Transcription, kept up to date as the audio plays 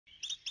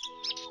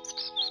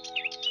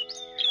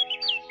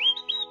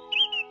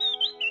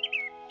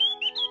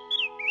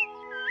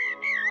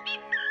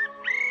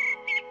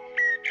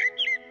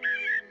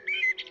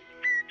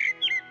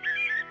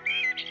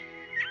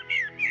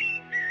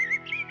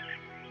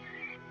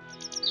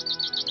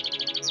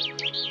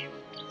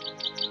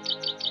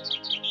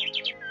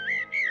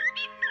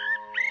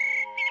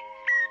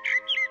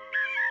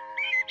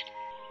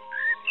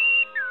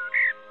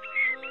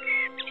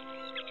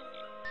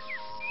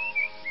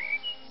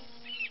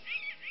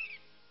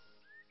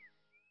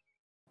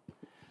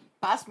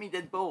Pass me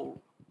that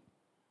bowl.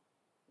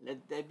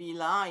 Let there be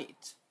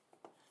light.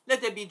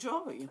 Let there be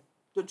joy,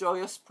 the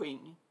joy of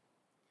spring.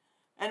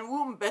 And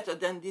whom better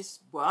than this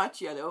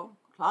bright yellow,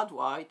 clad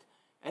white,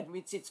 and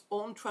with its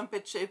own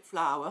trumpet-shaped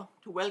flower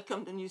to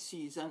welcome the new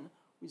season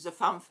with a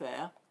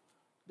fanfare,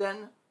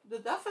 than the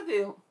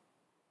daffodil?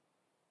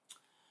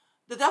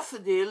 The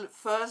daffodil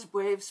first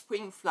brave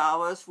spring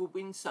flowers through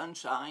wind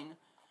sunshine,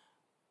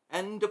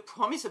 and the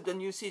promise of the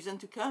new season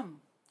to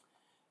come.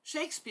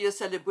 Shakespeare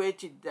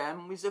celebrated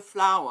them with a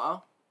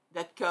flower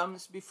that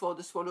comes before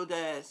the swallow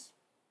dares.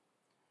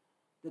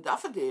 The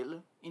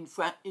daffodil, in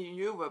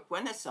Europe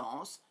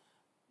Renaissance,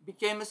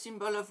 became a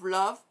symbol of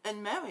love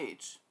and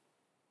marriage.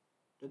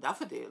 The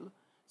daffodil,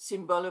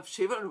 symbol of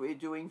chivalry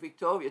during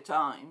Victoria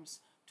times,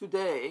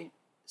 today,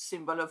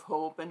 symbol of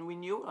hope and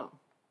renewal.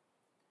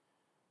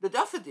 The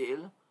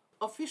daffodil,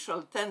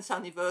 official 10th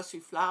anniversary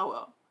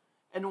flower,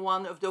 and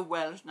one of the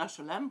Welsh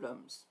national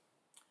emblems.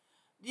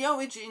 The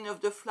origin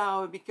of the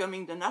flower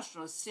becoming the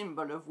national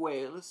symbol of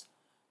Wales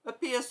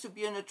appears to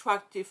be an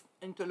attractive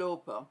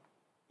interloper,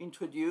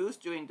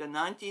 introduced during the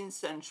 19th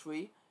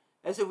century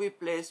as a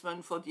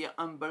replacement for the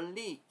humble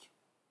leek.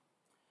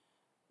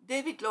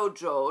 David Lloyd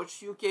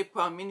George, UK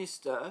Prime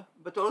Minister,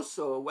 but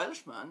also a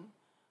Welshman,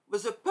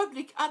 was a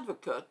public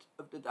advocate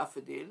of the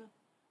daffodil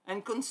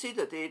and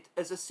considered it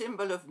as a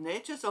symbol of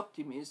nature's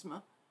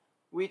optimism,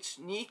 which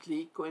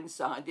neatly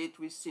coincided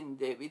with St.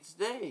 David's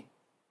Day.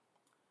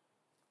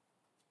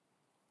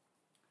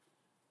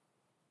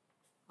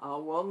 I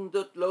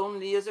wandered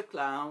lonely as a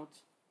cloud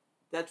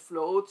that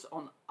floats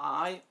on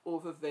high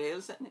over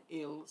vales and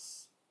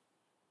hills,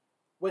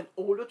 when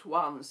all at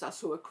once I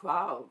saw a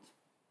crowd,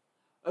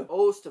 a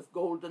host of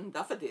golden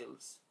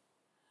daffodils,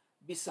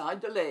 beside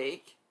the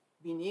lake,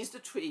 beneath the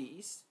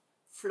trees,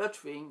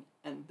 fluttering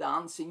and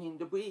dancing in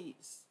the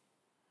breeze.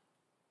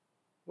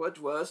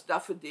 Wordsworth's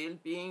Daffodil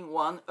being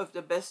one of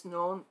the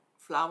best-known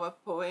flower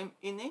poems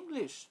in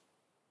English.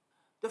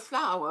 The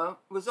flower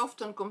was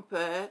often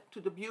compared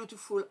to the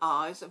beautiful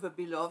eyes of a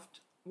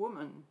beloved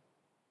woman.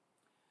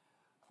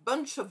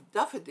 Bunch of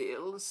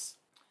daffodils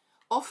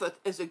offered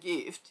as a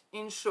gift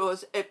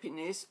ensures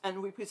happiness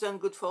and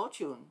represents good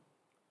fortune,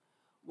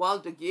 while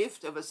the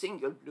gift of a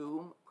single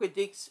bloom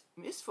predicts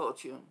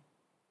misfortune.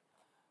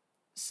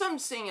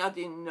 Something I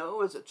didn't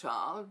know as a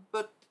child,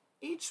 but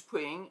each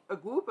spring a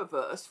group of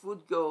us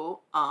would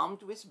go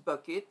armed with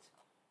bucket,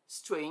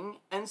 string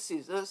and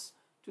scissors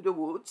to the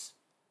woods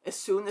as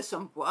soon as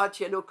some bright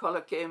yellow color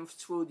came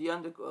through the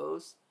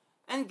undergrowth,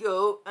 and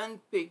go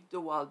and pick the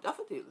wild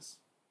daffodils,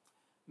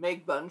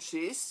 make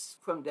bunches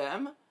from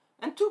them,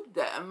 and took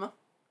them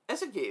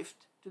as a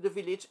gift to the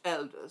village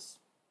elders,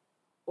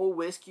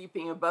 always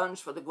keeping a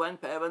bunch for the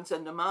grandparents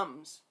and the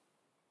mums.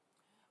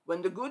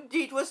 When the good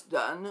deed was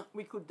done,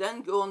 we could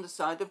then go on the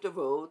side of the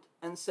road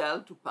and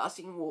sell to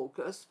passing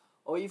walkers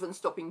or even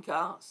stopping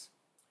cars.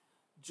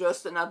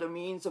 Just another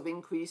means of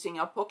increasing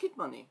our pocket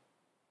money.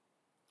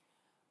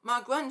 My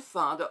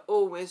grandfather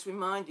always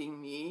reminding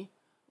me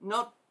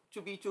not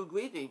to be too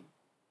greedy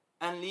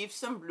and leave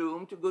some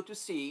bloom to go to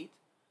seed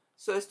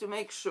so as to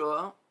make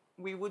sure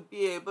we would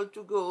be able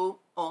to go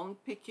on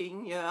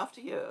picking year after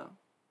year.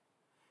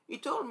 He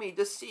told me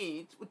the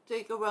seed would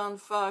take around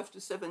 5 to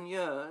 7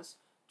 years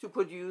to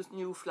produce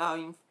new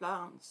flowering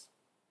plants.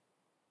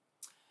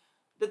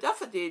 The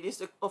daffodil is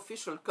the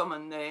official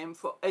common name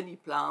for any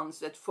plants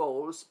that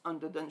falls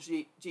under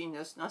the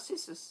genus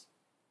Narcissus.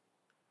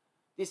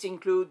 This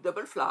include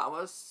double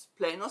flowers,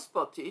 plain or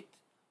spotted,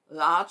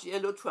 large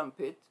yellow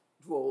trumpet,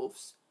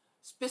 dwarfs,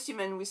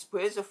 specimen with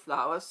sprays of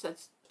flowers such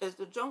as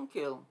the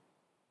jonquil.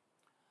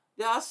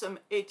 There are some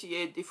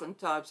 88 different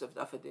types of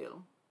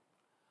daffodil.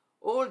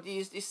 All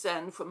these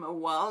descend from a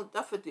wild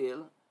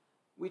daffodil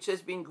which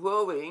has been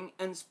growing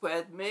and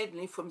spread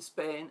mainly from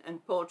Spain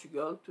and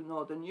Portugal to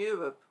Northern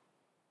Europe.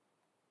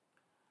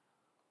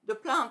 The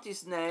plant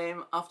is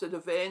named after the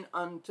vain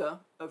hunter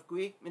of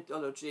Greek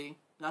mythology,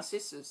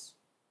 Narcissus.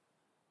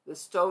 The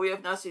story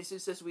of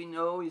Narcissus, as we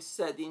know, is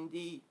sad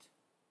indeed.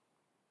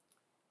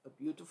 A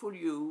beautiful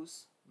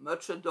youth,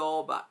 much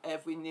adored by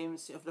every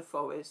nymph of the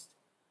forest,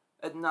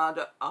 had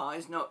neither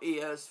eyes nor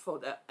ears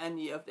for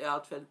any of their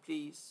heartfelt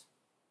pleas.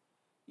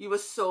 He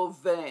was so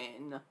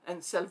vain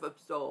and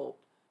self-absorbed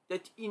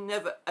that he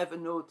never ever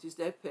noticed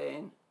their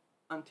pain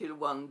until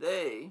one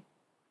day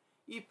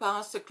he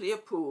passed a clear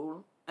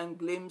pool and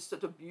glimpsed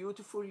at a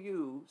beautiful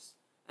youth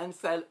and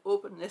fell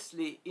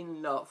hopelessly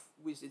in love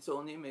with its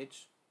own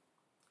image.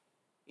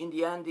 In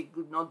the end he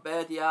could not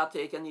bear the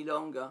heartache any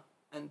longer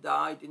and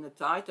died in a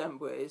tight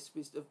embrace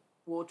with the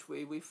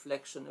watery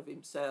reflection of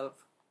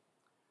himself.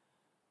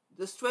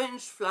 The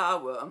strange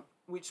flower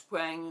which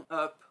sprang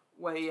up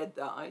where he had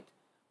died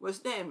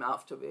was named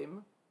after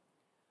him.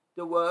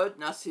 The word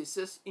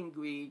Narcissus in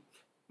Greek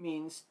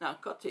means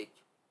narcotic.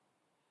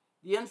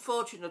 The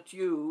unfortunate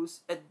youth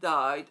had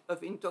died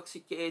of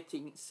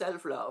intoxicating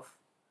self-love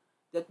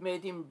that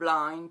made him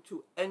blind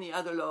to any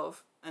other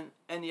love and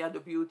any other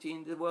beauty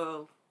in the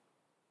world.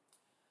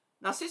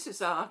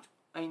 Narcissus art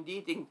are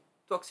indeed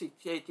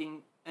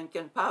intoxicating and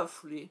can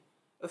powerfully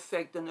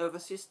affect the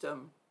nervous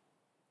system.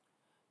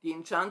 The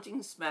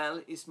enchanting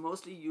smell is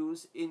mostly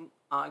used in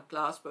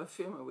high-class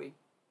perfumery.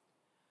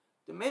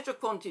 The major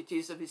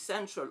quantities of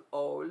essential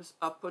oils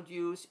are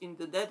produced in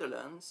the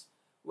Netherlands,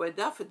 where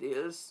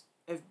daffodils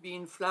have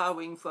been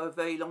flowering for a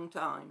very long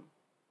time.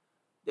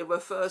 They were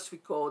first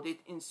recorded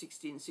in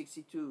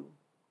 1662.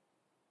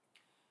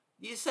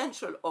 The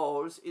essential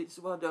oils is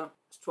rather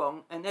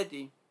strong and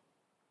heady.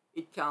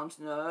 It calms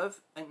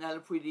nerve and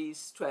helps release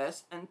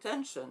stress and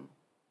tension.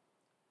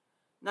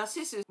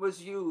 Narcissus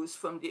was used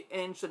from the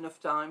ancient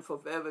of time for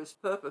various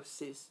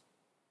purposes.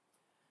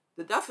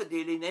 The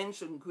daffodil in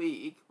ancient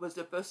Greek was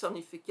the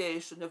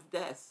personification of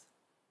death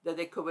that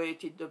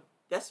decorated the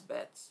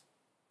deathbeds.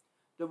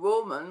 The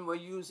Romans were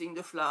using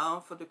the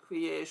flower for the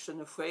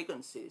creation of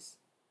fragrances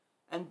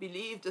and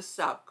believed the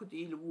sap could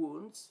heal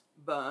wounds,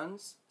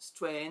 burns,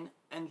 strain,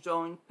 and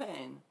joint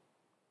pain.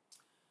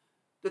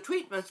 The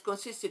treatment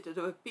consisted of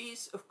a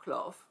piece of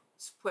cloth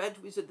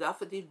spread with a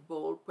daffodil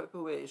ball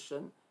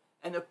preparation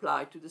and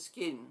applied to the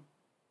skin.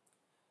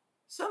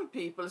 Some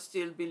people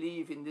still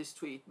believe in this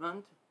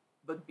treatment,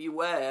 but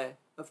beware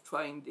of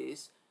trying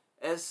this,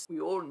 as we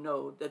all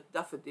know that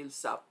daffodil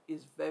sap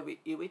is very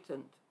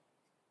irritant.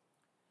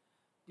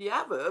 The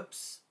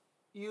Arabs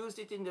used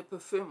it in the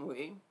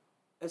perfumery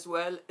as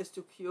well as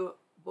to cure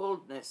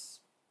baldness.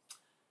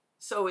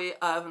 Sorry,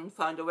 I haven't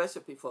found a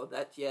recipe for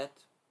that yet.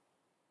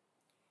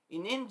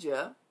 In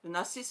India, the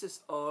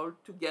narcissus oil,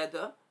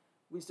 together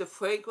with the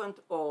fragrant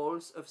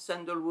oils of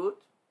sandalwood,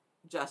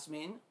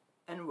 jasmine,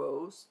 and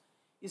rose,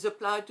 is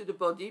applied to the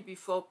body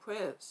before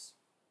prayers.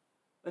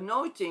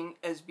 Anointing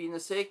has been a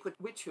sacred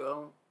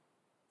ritual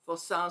for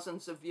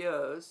thousands of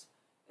years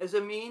as a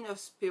means of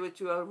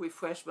spiritual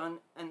refreshment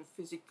and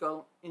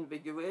physical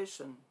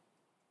invigoration.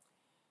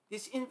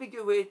 This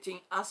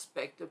invigorating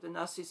aspect of the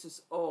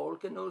narcissus oil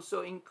can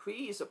also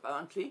increase,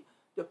 apparently,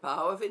 the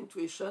power of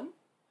intuition,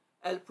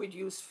 help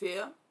reduce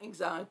fear,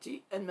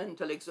 anxiety, and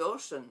mental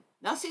exhaustion.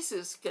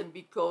 Narcissus can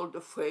be called the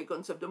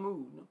fragrance of the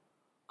moon,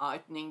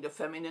 heightening the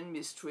feminine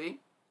mystery,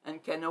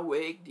 and can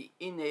awake the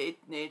innate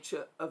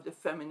nature of the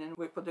feminine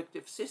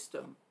reproductive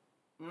system.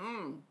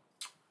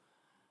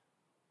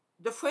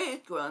 The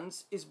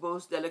fragrance is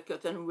both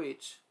delicate and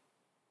rich,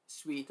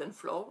 sweet and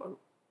floral.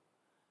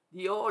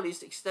 The oil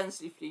is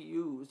extensively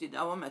used in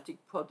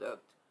aromatic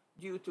products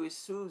due to its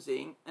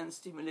soothing and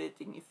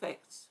stimulating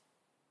effects.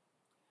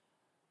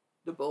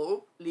 The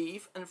bulb,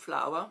 leaf, and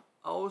flower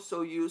are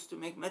also used to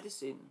make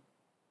medicine.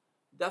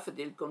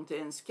 Daffodil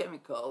contains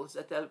chemicals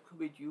that help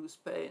reduce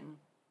pain.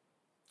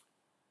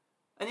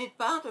 And in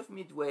part of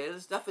mid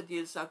Wales,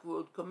 daffodils are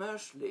grown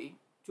commercially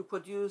to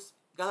produce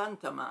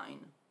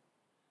galantamine.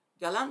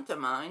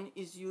 Galantamine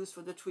is used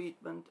for the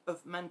treatment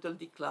of mental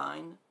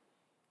decline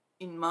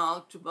in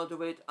mild to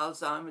moderate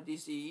Alzheimer's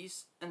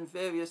disease and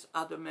various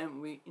other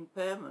memory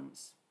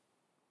impairments.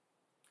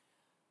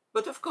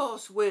 But of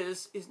course,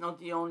 Wales is not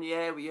the only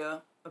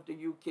area of the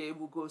UK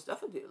who grows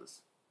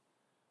daffodils.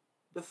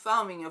 The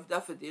farming of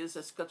daffodils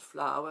as cut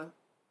flower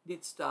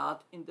did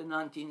start in the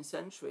 19th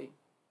century.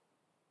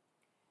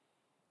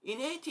 In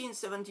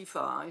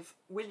 1875,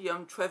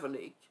 William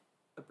Trevelyan,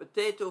 a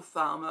potato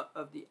farmer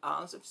of the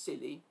Isles of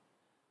Scilly,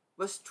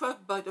 was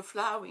struck by the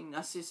flowering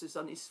narcissus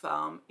on his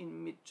farm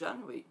in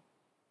mid-January.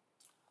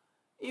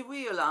 He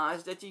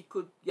realized that he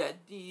could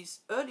get these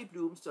early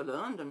blooms to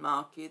London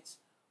markets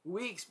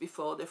weeks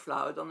before they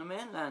flowered on the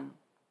mainland.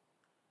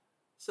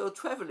 So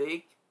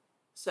Trevelyan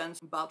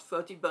sent about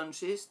 30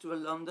 bunches to a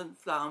London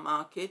flower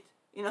market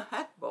in a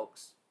hat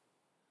box.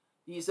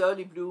 These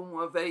early blooms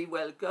were very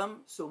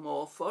welcome, so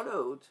more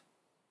followed.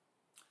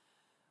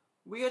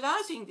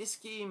 Realizing this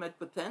scheme had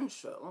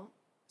potential,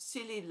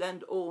 Scilly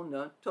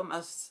landowner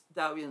Thomas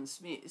Darian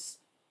Smith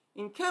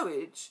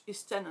encouraged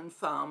his tenant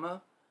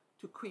farmer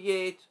to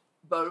create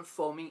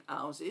bulb-forming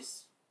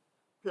houses,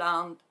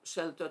 plant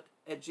sheltered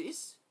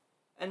hedges,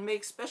 and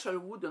make special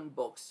wooden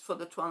boxes for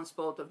the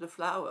transport of the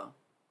flower.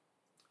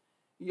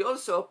 He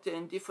also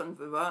obtained different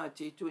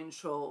variety to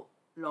ensure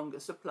longer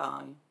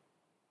supply.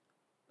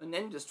 An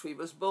industry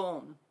was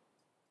born.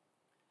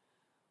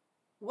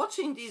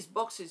 Watching these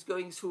boxes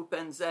going through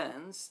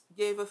Penzance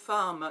gave a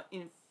farmer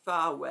in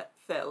Far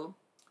Fell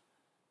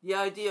the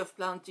idea of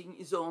planting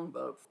his own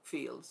bulb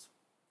fields.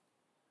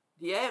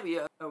 The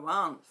area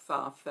around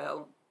Far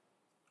Fell,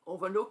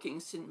 overlooking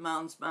St.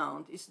 Man's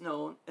Mount, is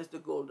known as the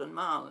Golden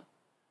Mile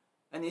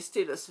and is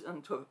still a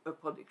centre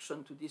of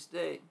production to this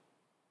day.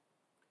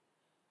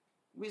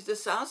 With the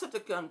south of the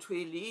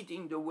country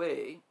leading the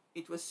way,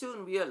 it was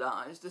soon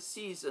realized the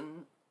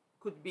season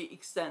could be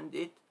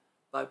extended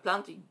by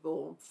planting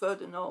bulb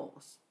further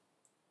north.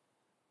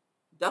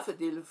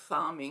 Daffodil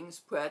farming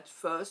spread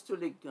first to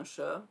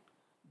Lincolnshire,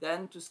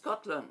 then to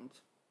Scotland.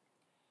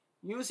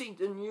 Using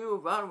the new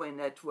railway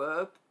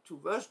network to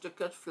rush the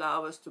cut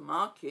flowers to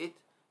market,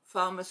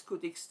 farmers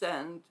could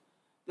extend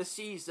the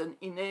season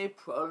in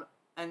April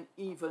and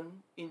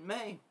even in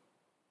May.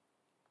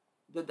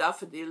 The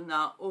daffodil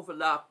now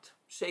overlapped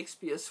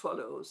Shakespeare's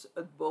Swallows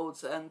at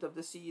both ends of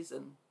the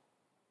season.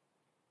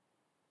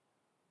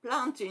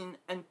 Planting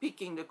and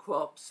picking the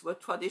crops were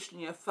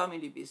traditionally a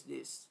family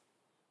business,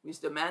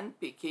 with the men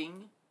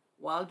picking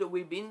while the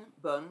women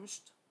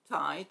bunched,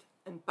 tied,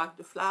 and packed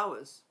the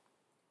flowers.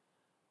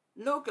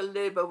 Local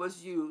labor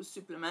was used,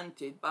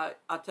 supplemented by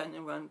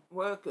itinerant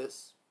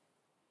workers.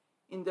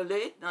 In the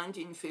late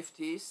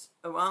 1950s,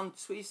 around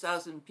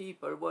 3,000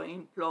 people were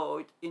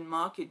employed in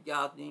market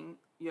gardening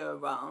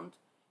year-round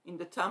in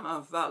the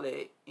Tamar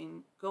Valley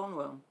in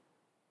Cornwall.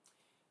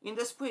 In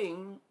the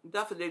spring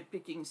daffodil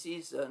picking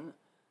season,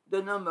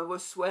 the number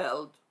was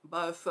swelled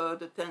by a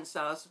further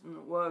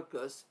 10,000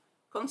 workers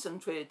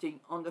concentrating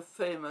on the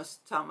famous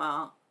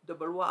Tamar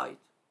double white.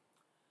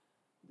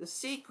 The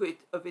secret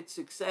of its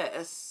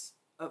success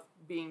of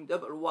being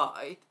double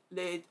white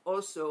lay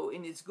also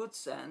in its good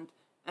scent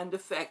and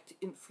effect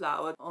in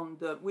flower on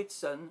the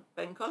Whitsun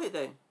bank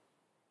holiday.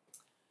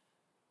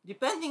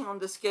 Depending on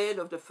the scale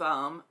of the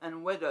farm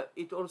and whether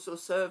it also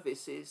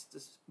services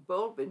the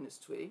bulb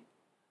industry,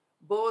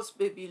 bulbs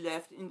may be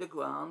left in the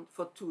ground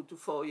for 2 to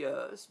 4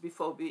 years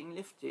before being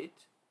lifted,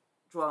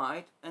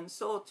 dried and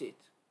sorted,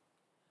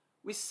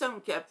 with some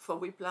kept for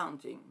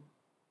replanting.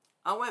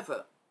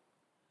 However,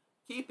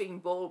 keeping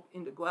bulb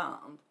in the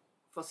ground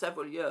for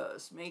several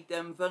years make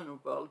them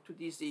vulnerable to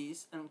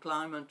disease and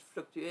climate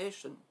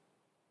fluctuation.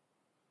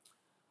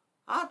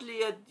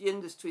 Hardly had the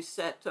industry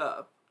set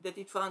up that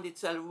it found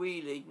itself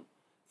reeling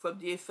from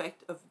the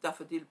effect of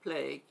daffodil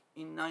plague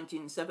in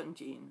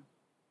 1917,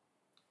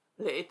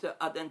 later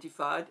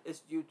identified as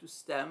due to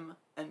stem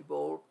and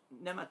bulb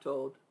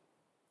nematode.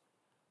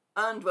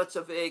 Hundreds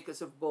of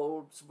acres of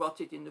bulbs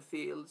rotted in the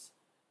fields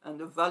and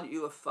the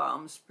value of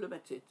farms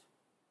plummeted.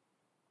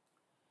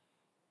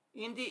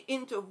 In the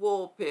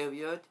interwar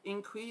period,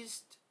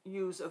 increased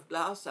use of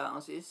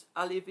glasshouses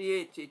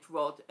alleviated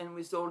rot and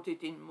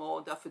resulted in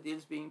more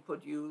daffodils being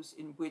produced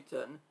in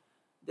Britain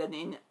than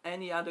in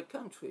any other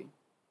country.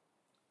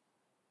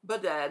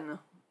 But then,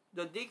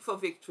 the Dig for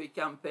Victory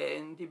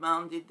campaign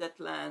demanded that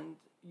land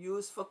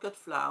used for cut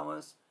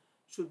flowers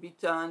should be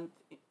turned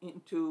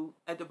into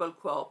edible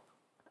crop,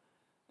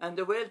 and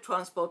the rail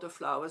transport of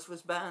flowers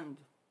was banned.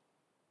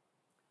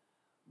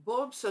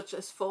 Bulbs such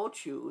as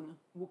Fortune,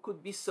 who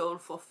could be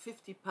sold for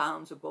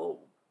 £50 a bulb,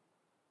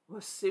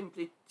 were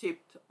simply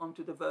tipped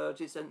onto the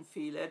verges and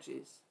field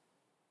edges,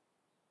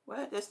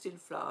 where they still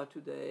flower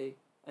today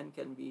and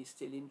can be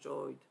still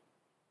enjoyed.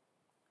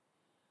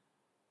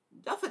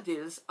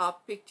 Daffodils are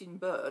picked in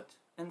bud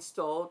and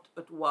stored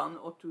at 1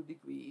 or 2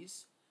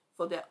 degrees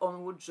for their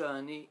onward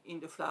journey in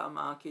the flower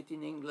market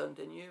in England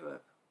and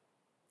Europe.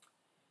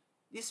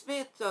 This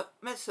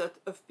method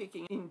of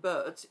picking in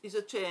buds is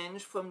a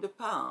change from the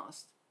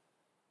past,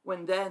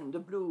 when then the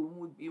bloom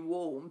would be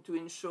warmed to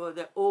ensure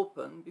they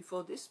open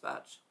before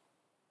dispatch.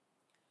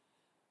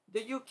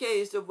 The UK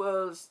is the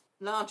world's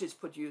largest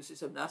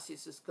producer of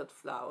narcissus cut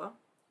flower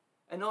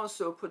and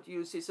also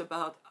produces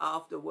about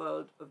half the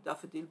world of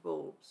daffodil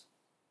bulbs.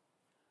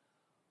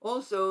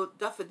 Although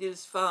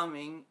daffodils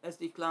farming has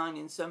declined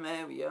in some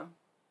area,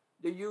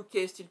 the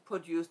UK still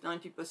produces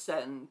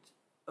 90%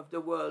 of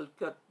the world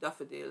cut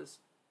daffodils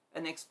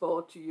and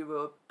export to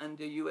Europe and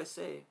the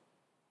USA.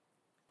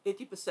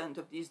 80%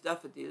 of these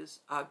daffodils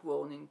are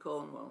grown in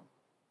Cornwall.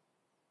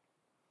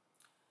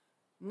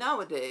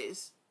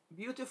 Nowadays,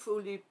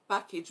 beautifully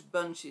packaged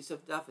bunches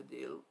of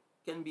daffodil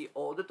can be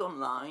ordered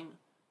online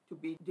to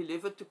be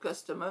delivered to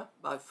customer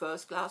by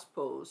first-class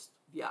post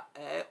via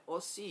air or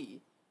sea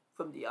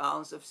from the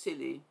Isles of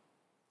Scilly.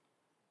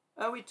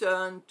 A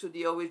return to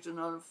the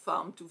original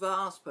farm to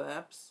vase,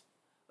 perhaps,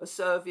 a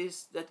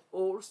service that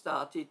all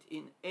started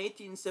in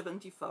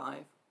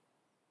 1875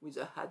 with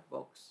a hat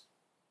box.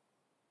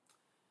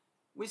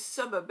 With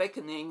summer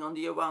beckoning on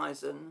the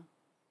horizon,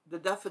 the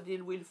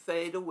daffodil will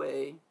fade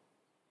away.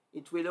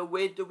 It will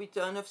await the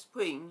return of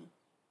spring,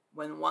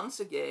 when once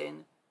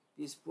again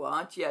this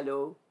bright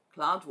yellow,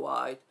 cloud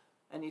white,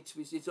 and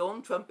with its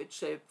own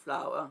trumpet-shaped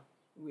flower,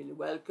 will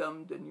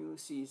welcome the new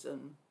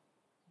season,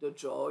 the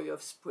joy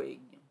of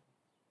spring.